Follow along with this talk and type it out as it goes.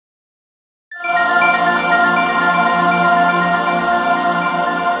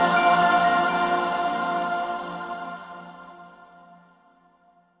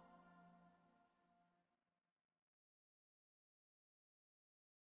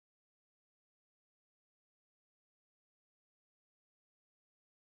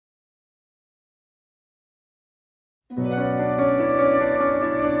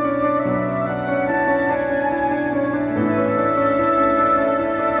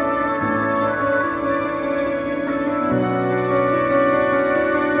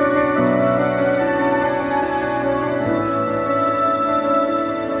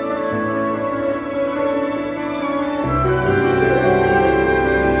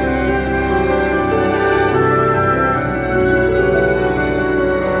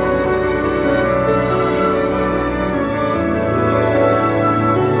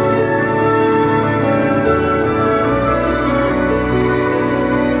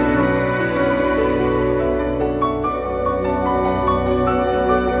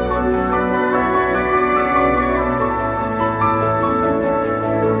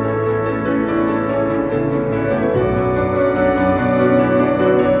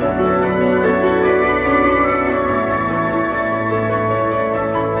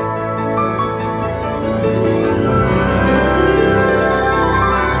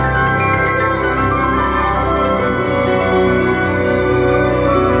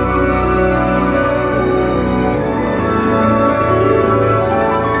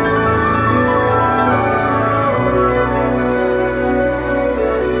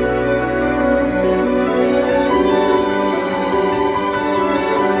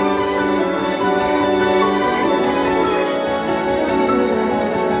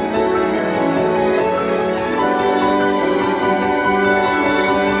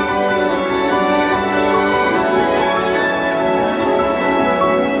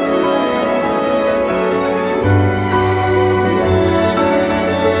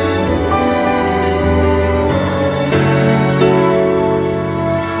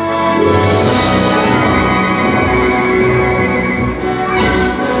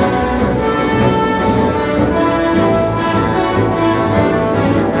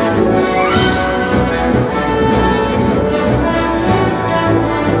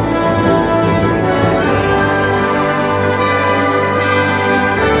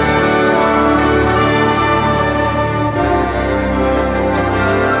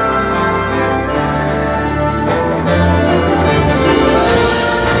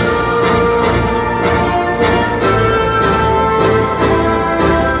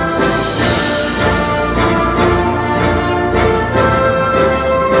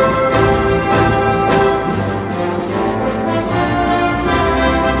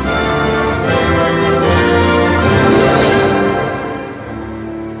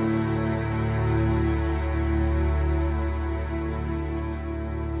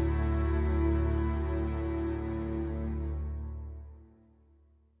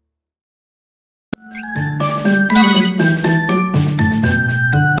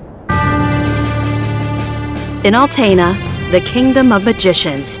In Altena, the kingdom of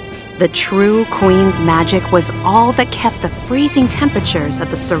magicians, the true queen's magic was all that kept the freezing temperatures of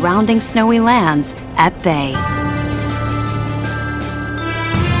the surrounding snowy lands at bay.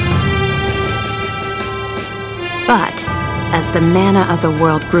 But as the mana of the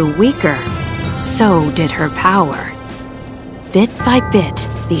world grew weaker, so did her power. Bit by bit,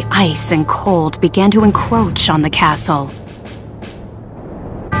 the ice and cold began to encroach on the castle.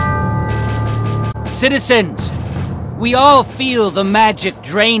 Citizens, we all feel the magic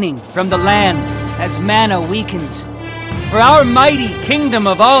draining from the land as mana weakens. For our mighty kingdom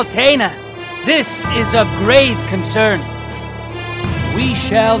of Altena, this is of grave concern. We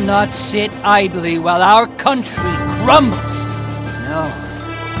shall not sit idly while our country crumbles.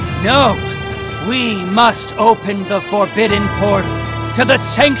 No, we must open the forbidden portal to the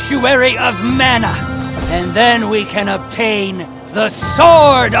sanctuary of mana, and then we can obtain the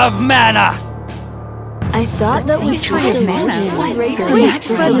Sword of Mana. I thought that was trying to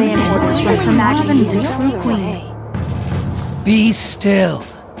Be still.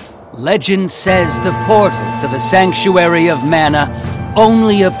 Legend says the portal to the Sanctuary of Mana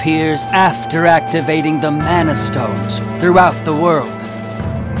only appears after activating the Mana Stones throughout the world.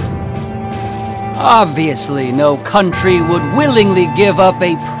 Obviously, no country would willingly give up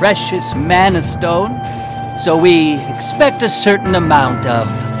a precious Mana Stone, so we expect a certain amount of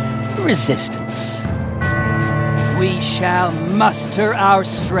resistance. We shall muster our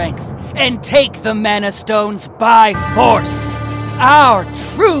strength and take the Mana Stones by force. Our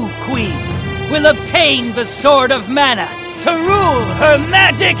true queen will obtain the Sword of Mana to rule her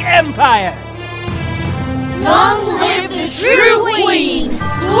magic empire. Long live the true queen!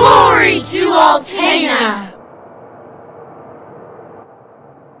 Glory to Altena!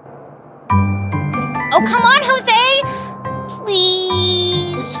 Oh, come on, Jose!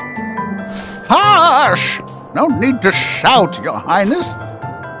 Please? Hush! No need to shout, Your Highness.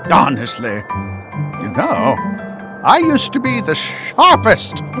 Honestly, you know, I used to be the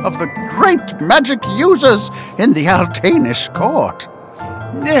sharpest of the great magic users in the Altanish court.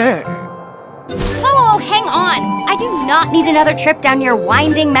 Oh, hang on. I do not need another trip down your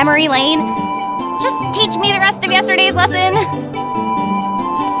winding memory lane. Just teach me the rest of yesterday's lesson.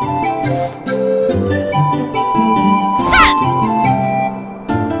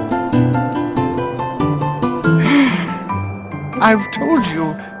 I've told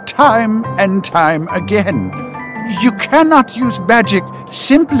you time and time again, you cannot use magic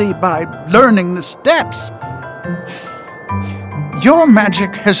simply by learning the steps. Your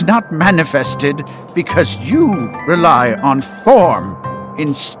magic has not manifested because you rely on form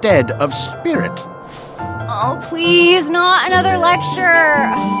instead of spirit. Oh, please, not another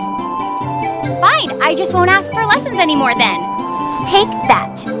lecture. Fine, I just won't ask for lessons anymore then. Take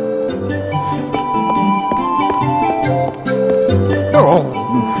that. Oh,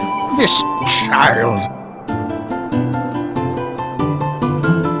 this child.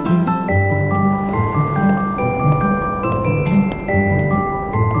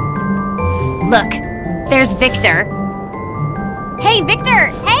 Look, there's Victor. Hey, Victor!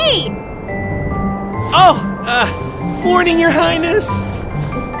 Hey! Oh, morning, Your Highness.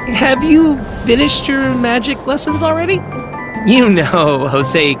 Have you finished your magic lessons already? You know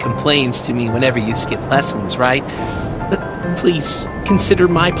Jose complains to me whenever you skip lessons, right? But please consider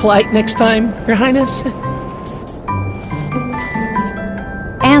my plight next time, Your Highness.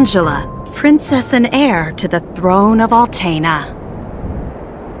 Angela, princess and heir to the throne of Altena.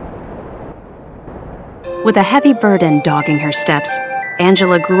 With a heavy burden dogging her steps,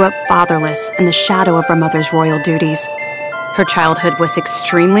 Angela grew up fatherless in the shadow of her mother's royal duties. Her childhood was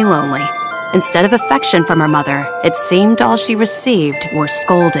extremely lonely. Instead of affection from her mother, it seemed all she received were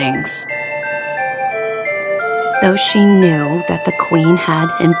scoldings. Though she knew that the queen had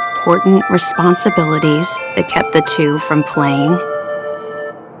important responsibilities that kept the two from playing,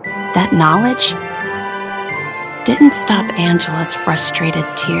 that knowledge didn't stop Angela's frustrated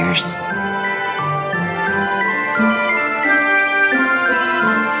tears.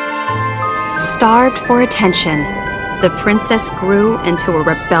 Starved for attention, the princess grew into a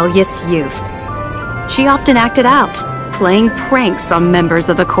rebellious youth. She often acted out, playing pranks on members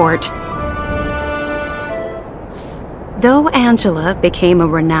of the court. Though Angela became a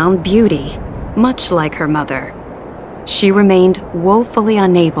renowned beauty, much like her mother, she remained woefully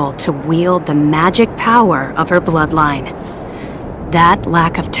unable to wield the magic power of her bloodline. That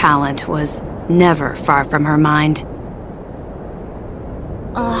lack of talent was never far from her mind.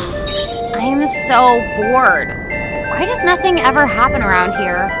 Ugh. I am so bored. Why does nothing ever happen around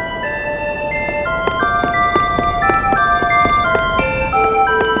here?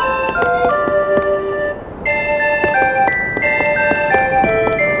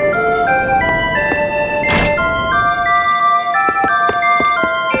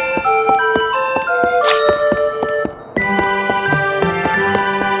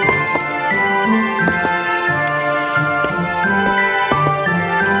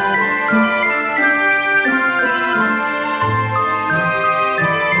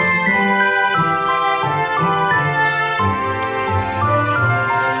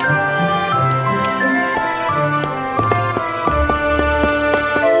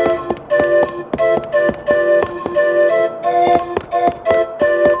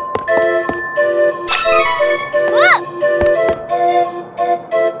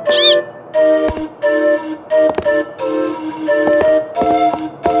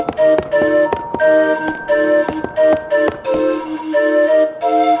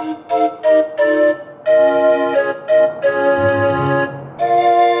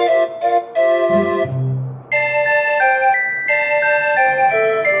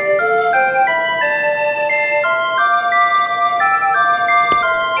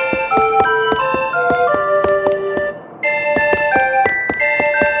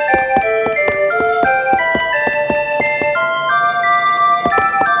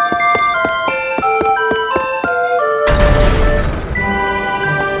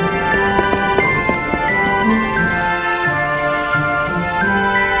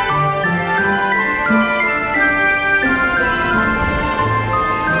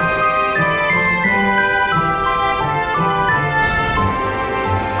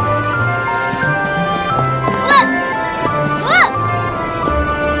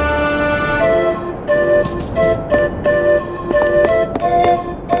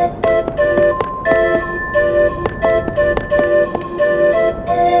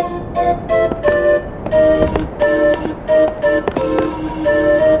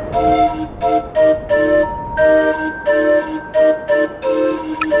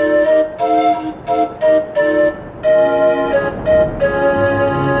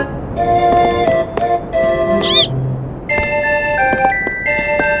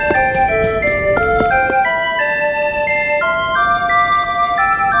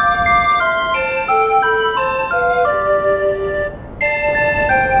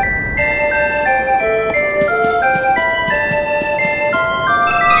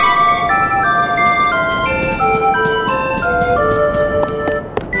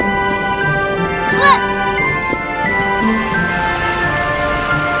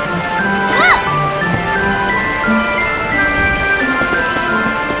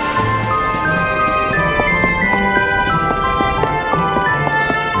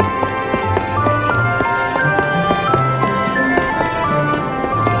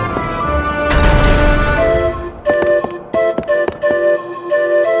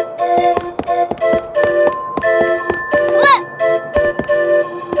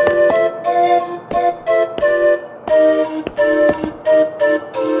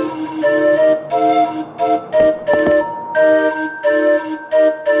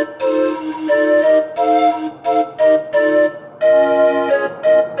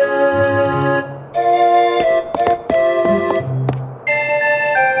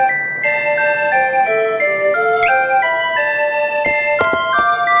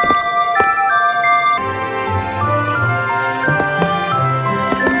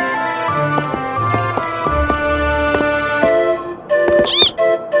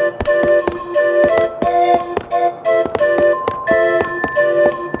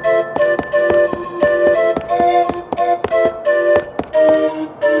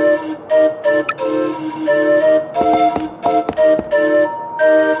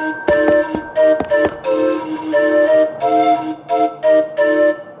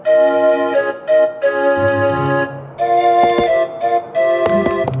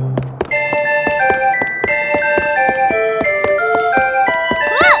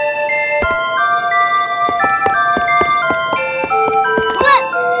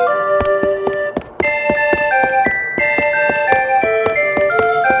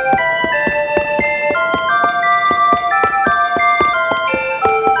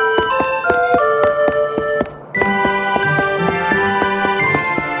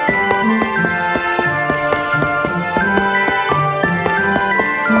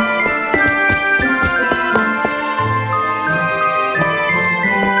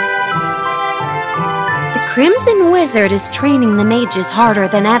 wizard is training the mages harder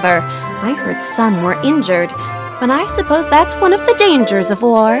than ever. I heard some were injured, but I suppose that's one of the dangers of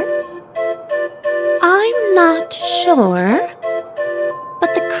war. I'm not sure,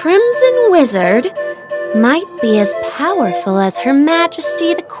 but the Crimson Wizard might be as powerful as Her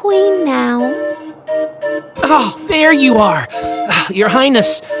Majesty the Queen now. Oh, there you are! Your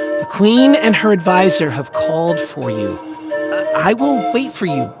Highness, the Queen and her advisor have called for you. I will wait for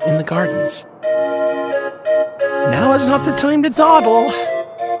you in the gardens. Now is not the time to dawdle.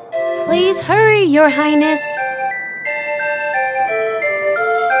 Please hurry, Your Highness.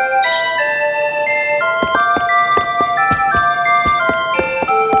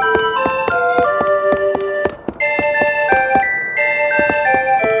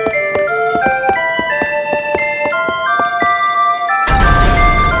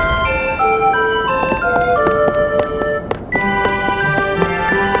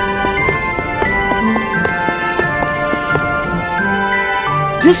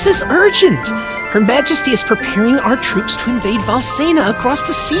 This is urgent! Her Majesty is preparing our troops to invade Valsena across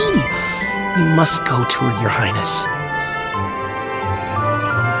the sea! We must go to her, Your Highness.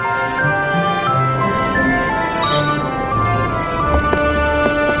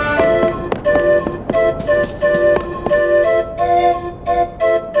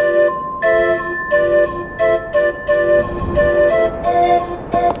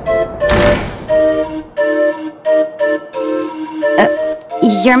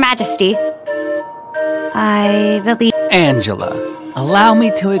 Your Majesty, I believe... Angela, allow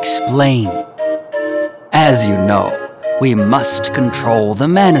me to explain. As you know, we must control the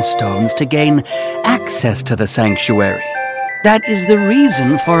Mana Stones to gain access to the sanctuary. That is the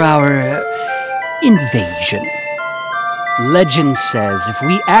reason for our invasion. Legend says if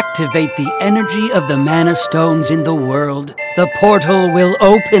we activate the energy of the Mana Stones in the world, the portal will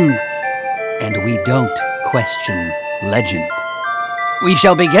open. And we don't question legend. We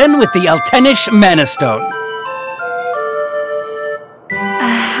shall begin with the Eltenish Mana Stone.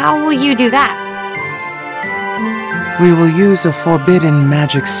 How will you do that? We will use a forbidden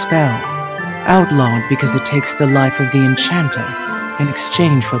magic spell, outlawed because it takes the life of the enchanter in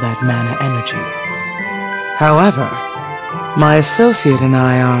exchange for that mana energy. However, my associate and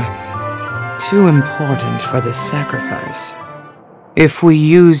I are too important for this sacrifice. If we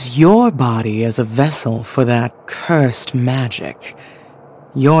use your body as a vessel for that cursed magic,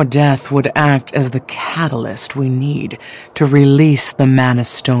 your death would act as the catalyst we need to release the Mana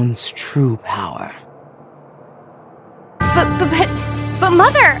Stone's true power. But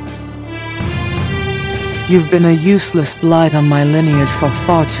Mother! You've been a useless blight on my lineage for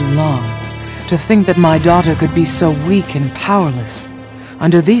far too long. To think that my daughter could be so weak and powerless.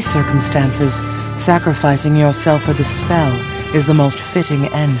 Under these circumstances, sacrificing yourself for the spell is the most fitting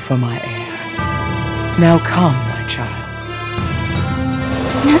end for my heir. Now come, my child.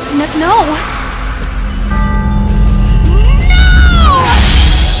 No!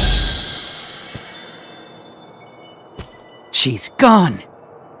 She's gone.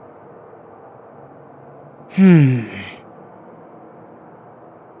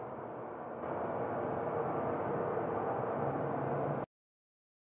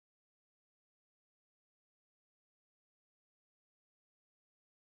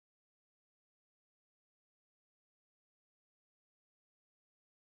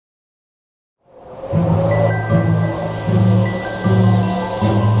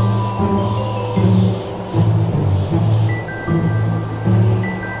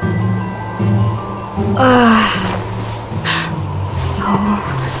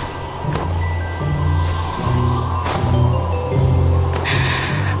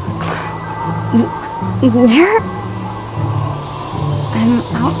 Where? I'm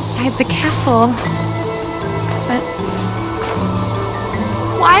outside the castle. But...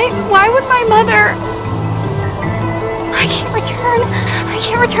 Why would my mother... I can't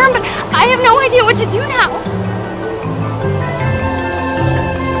return, but I have no idea what to do now.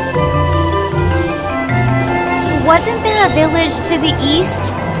 Wasn't there a village to the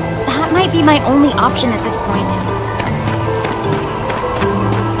east? That might be my only option at this point.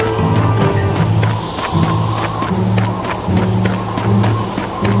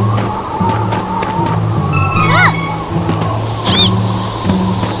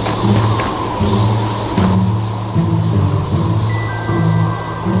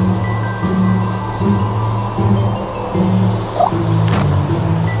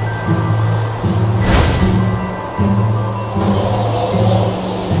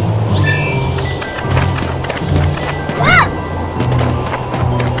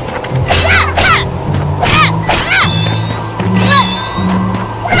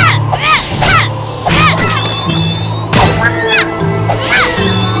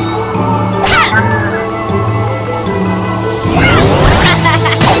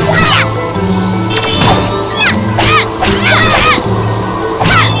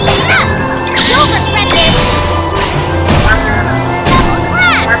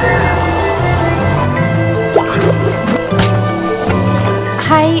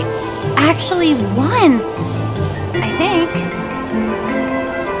 I actually won. I think.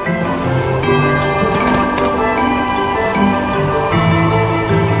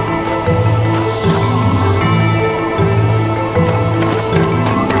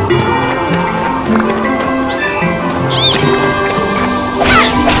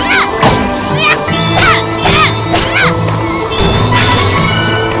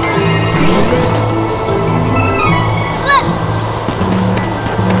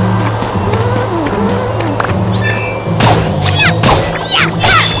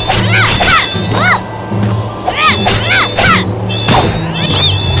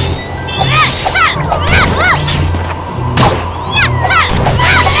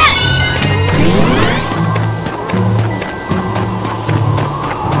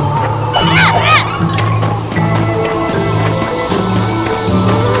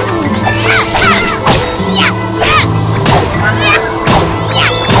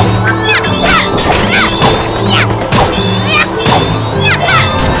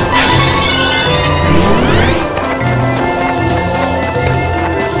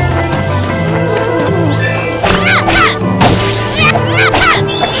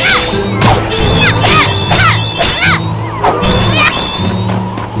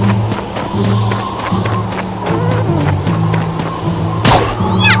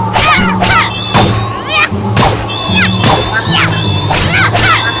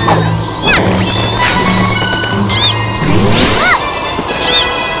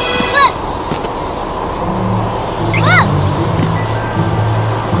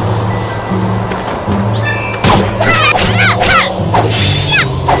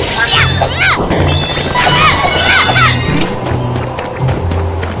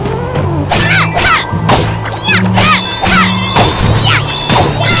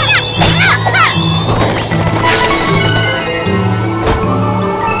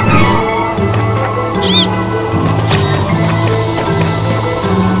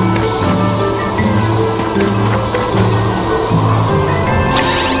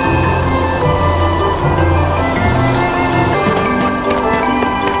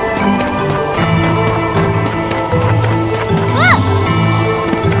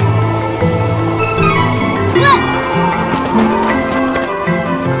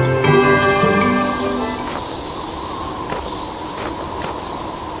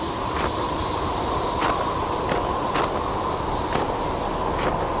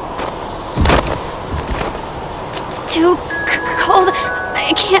 Too cold.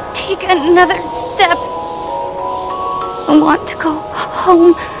 I can't take another step. I want to go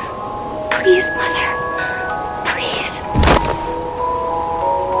home. Please, Mother. Please.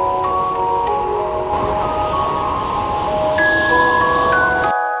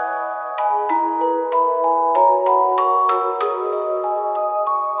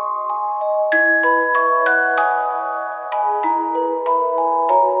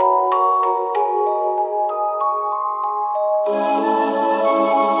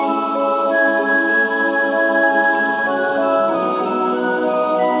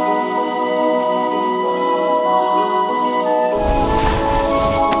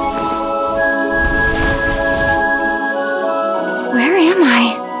 Where am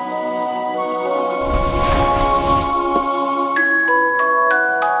I?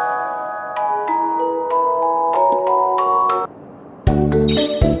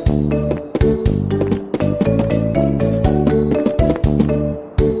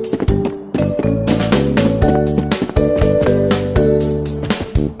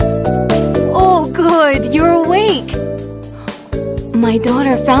 Oh, good, you're awake. My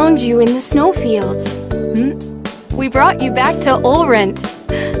daughter found you in the snowfields. We brought you back to Ulrent.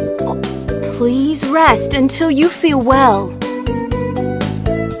 Please rest until you feel well.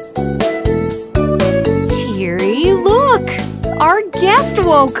 Cheery, look! Our guest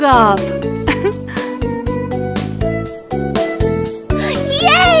woke up!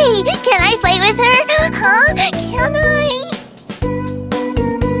 Yay! Can I play with her? Huh? Can I?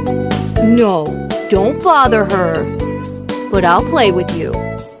 No, don't bother her. But I'll play with you.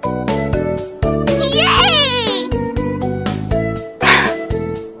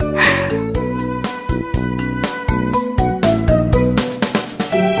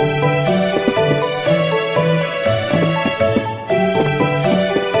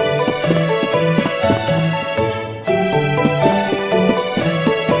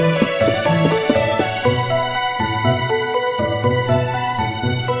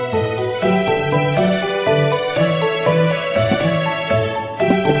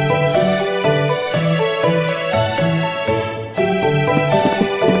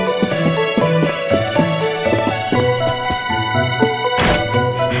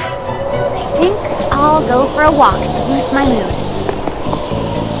 for a walk to boost my mood.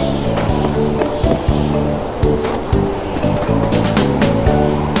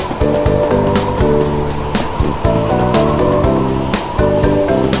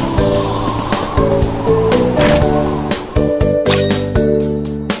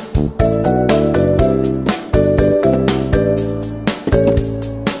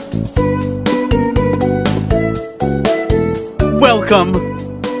 Welcome.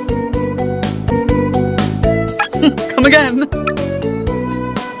 Come again.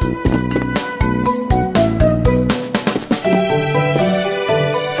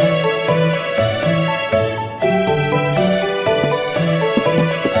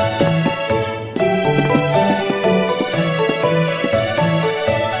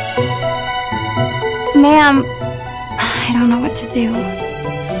 Ma'am, I don't know what to do.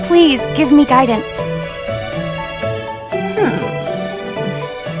 Please, give me guidance.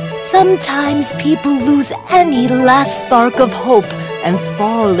 Sometimes people lose any last spark of hope and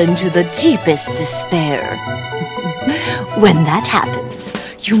fall into the deepest despair. When that happens,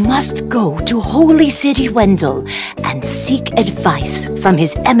 you must go to Holy City Wendell and seek advice from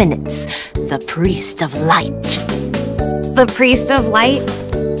His Eminence, the Priest of Light. The Priest of Light?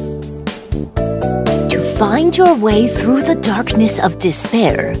 To find your way through the darkness of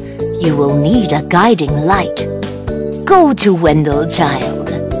despair, you will need a guiding light. Go to Wendell, child.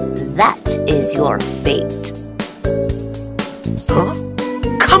 That is your fate. Huh?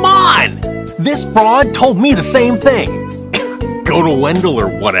 Come on! This fraud told me the same thing. Go to Wendell or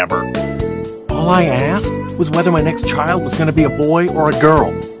whatever. All I asked was whether my next child was going to be a boy or a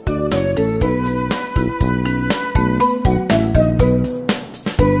girl.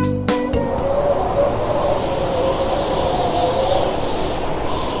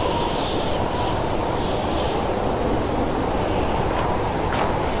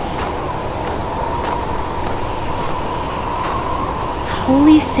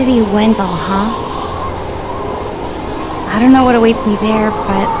 Holy City Wendell, huh? I don't know what awaits me there,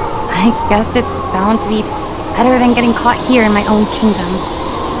 but I guess it's bound to be better than getting caught here in my own kingdom.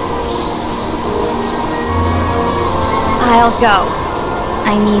 I'll go.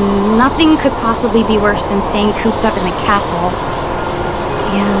 I mean, nothing could possibly be worse than staying cooped up in the castle.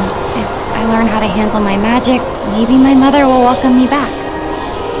 And if I learn how to handle my magic, maybe my mother will welcome me back.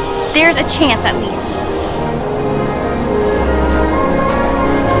 There's a chance, at least.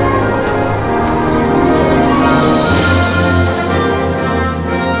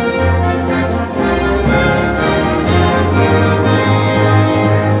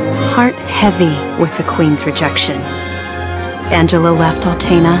 Heart heavy with the Queen's rejection, Angela left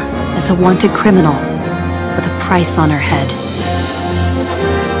Altena as a wanted criminal with a price on her head.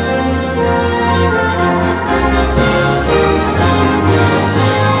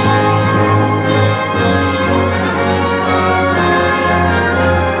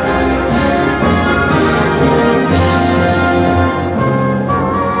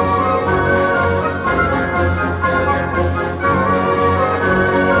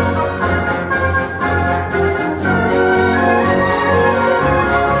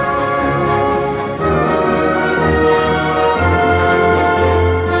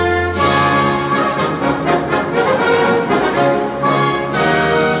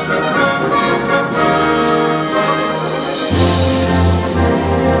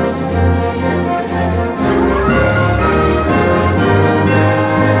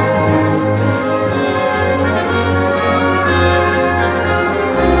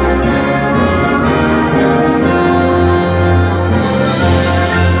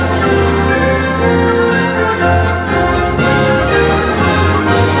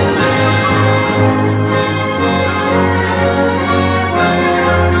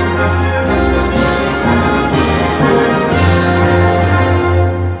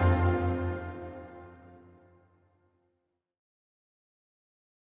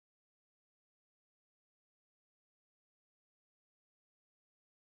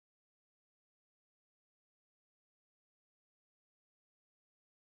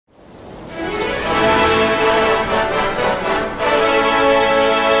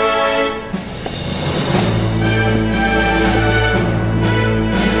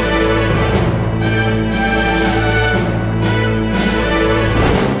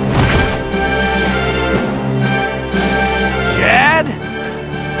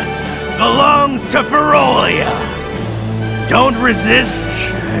 Belongs to Ferolia. Don't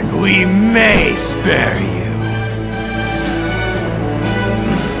resist, and we may spare you.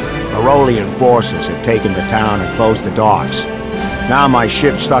 Ferolian forces have taken the town and closed the docks. Now my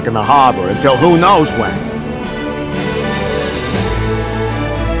ship's stuck in the harbor until who knows when.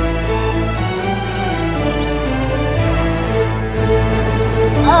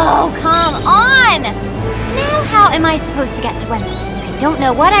 supposed to get to Wendell. I don't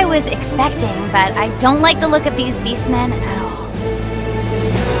know what I was expecting, but I don't like the look of these beastmen at all.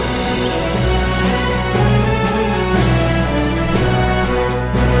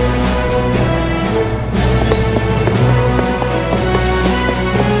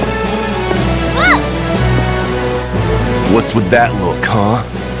 What's with that look, huh?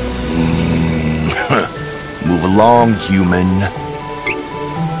 Move along, human.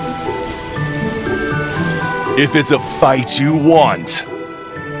 If it's a fight you want.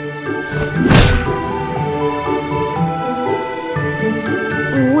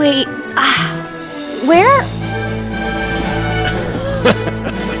 Wait, where?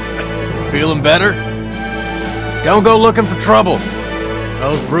 Feeling better? Don't go looking for trouble.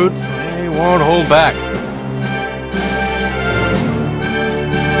 Those brutes, they won't hold back.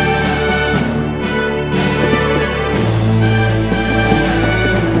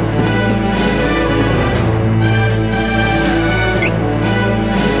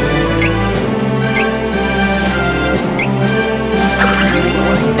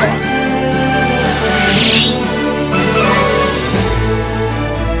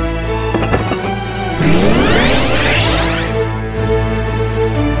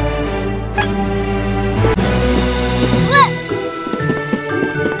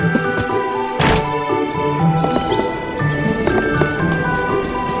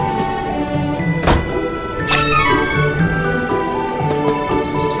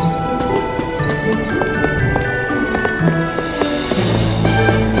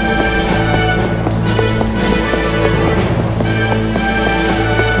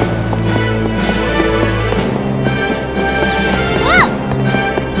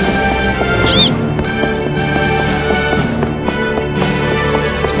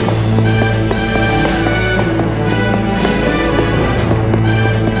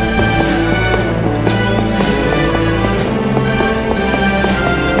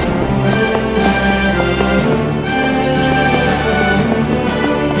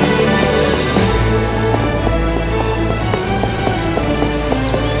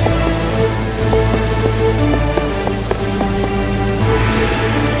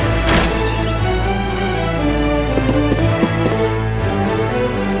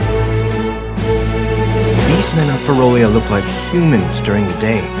 Beastmen of Ferolia look like humans during the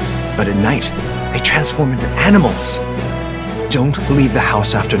day, but at night, they transform into animals. Don't leave the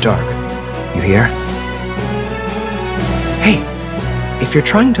house after dark. You hear? Hey, if you're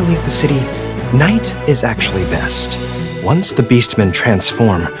trying to leave the city, night is actually best. Once the beastmen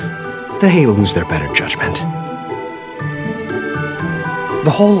transform, they lose their better judgment.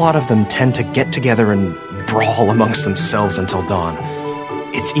 The whole lot of them tend to get together and brawl amongst themselves until dawn.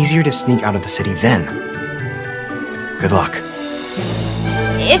 It's easier to sneak out of the city then. Good luck.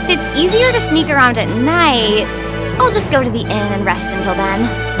 If it's easier to sneak around at night, I'll just go to the inn and rest until then.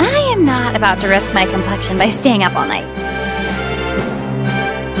 I am not about to risk my complexion by staying up all night.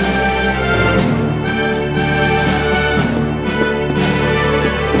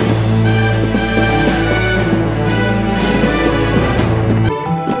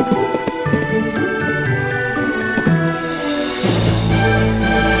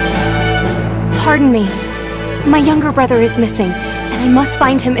 Pardon me. My younger brother is missing, and I must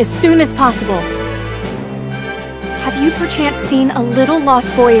find him as soon as possible. Have you perchance seen a little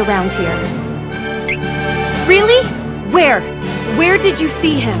lost boy around here? Really? Where? Where did you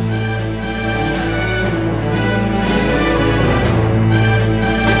see him?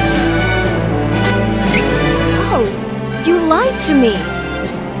 Oh, you lied to me.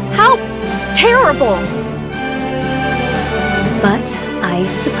 How terrible! But I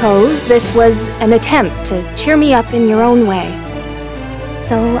suppose this was an attempt to cheer me up in your own way.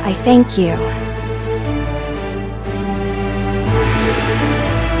 So I thank you.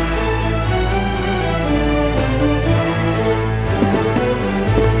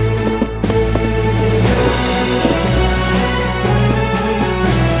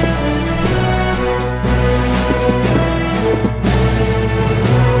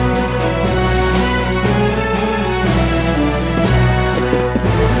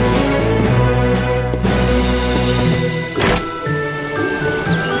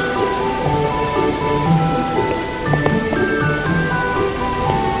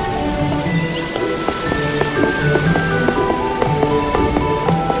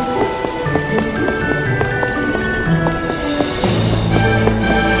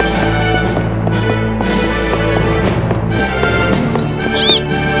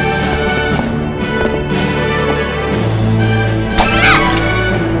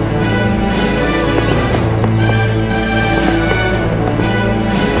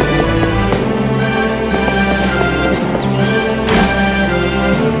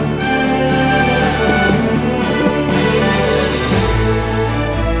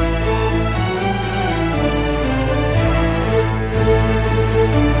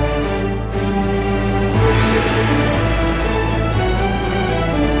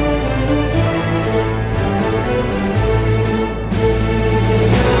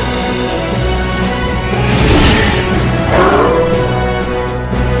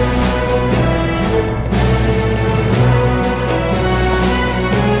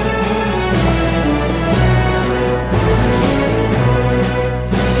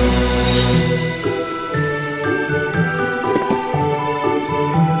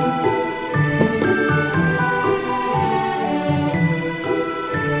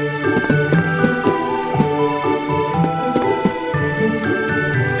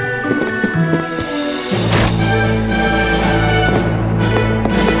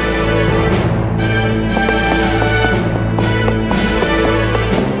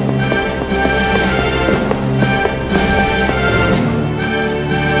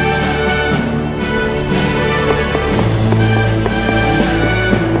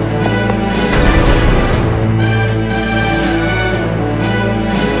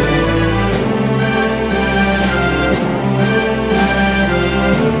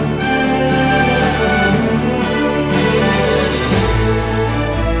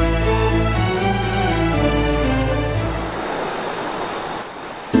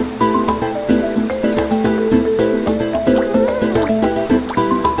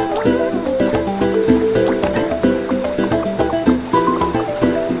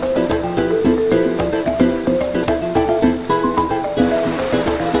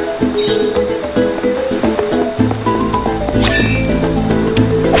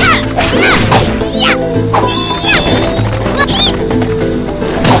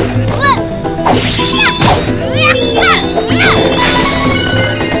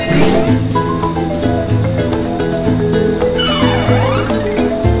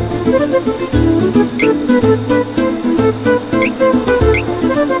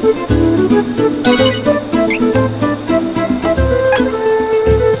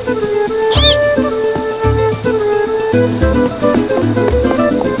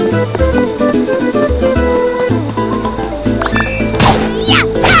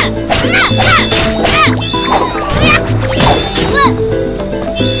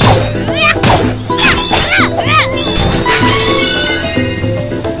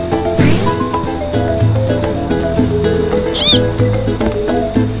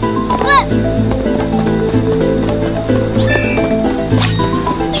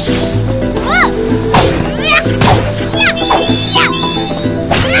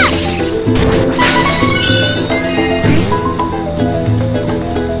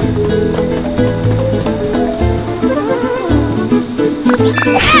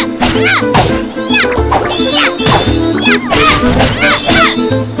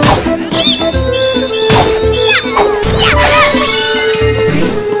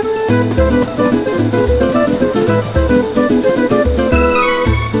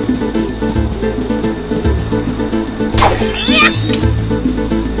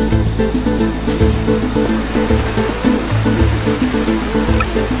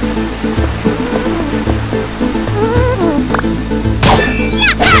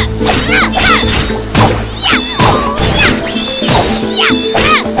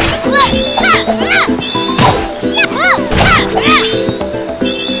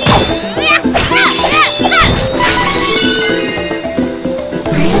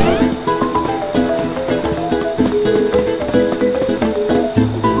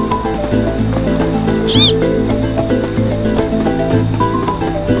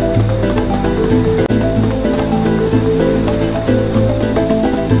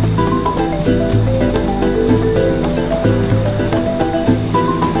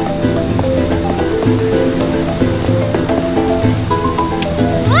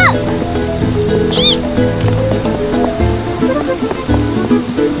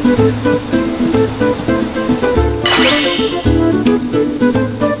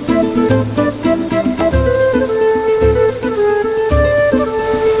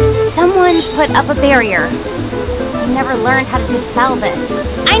 Put up a barrier. I never learned how to dispel this.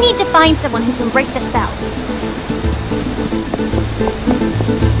 I need to find someone who can break the spell.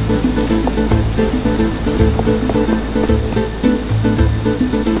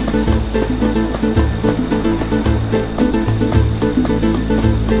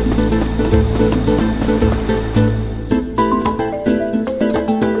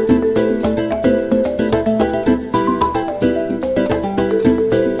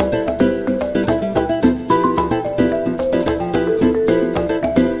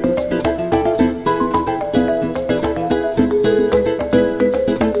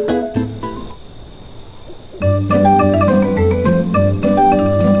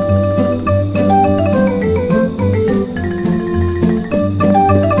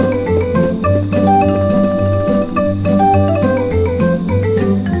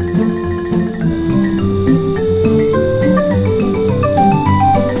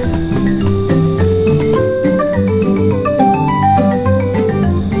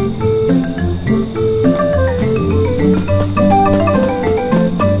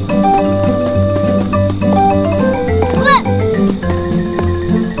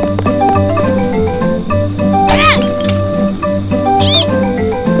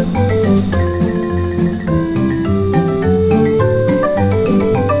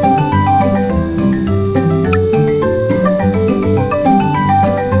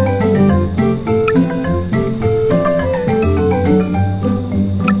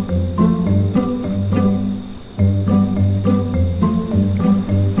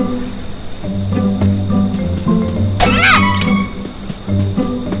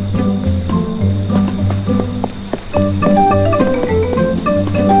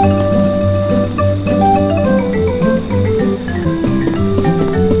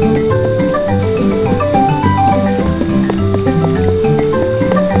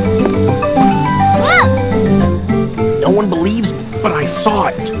 Saw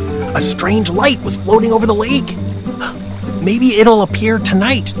it. A strange light was floating over the lake. Maybe it'll appear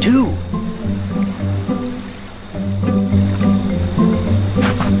tonight, too.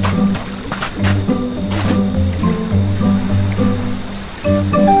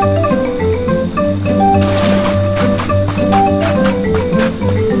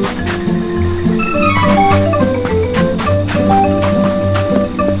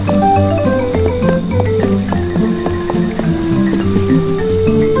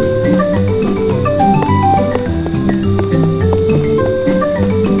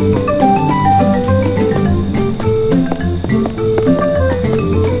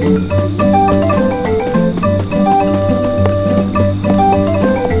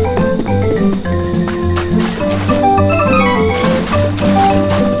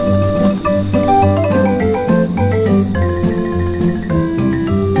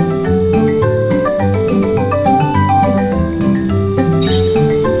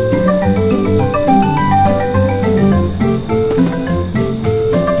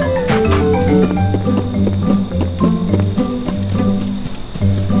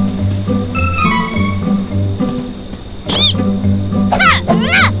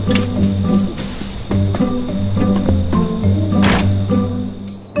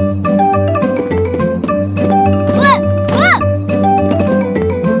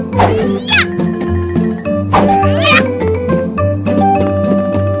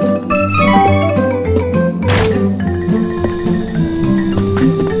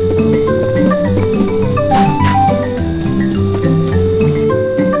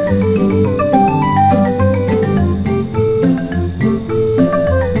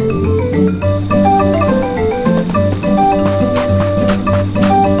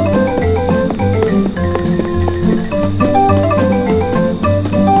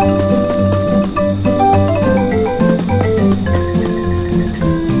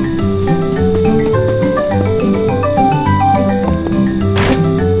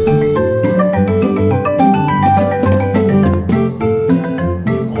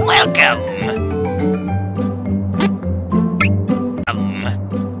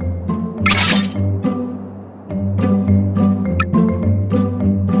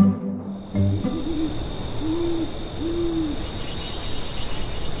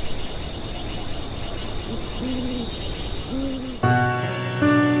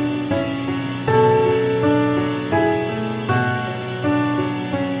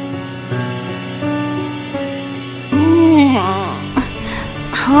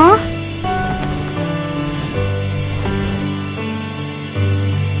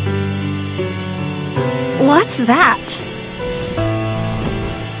 What's that?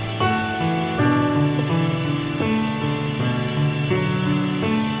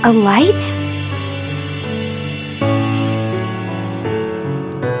 A light?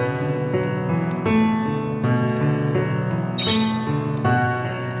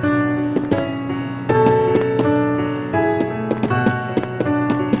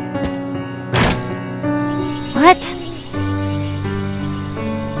 What?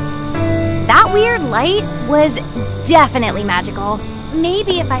 That weird light was definitely magical.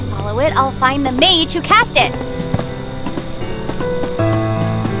 Maybe if I follow it, I'll find the mage who cast it.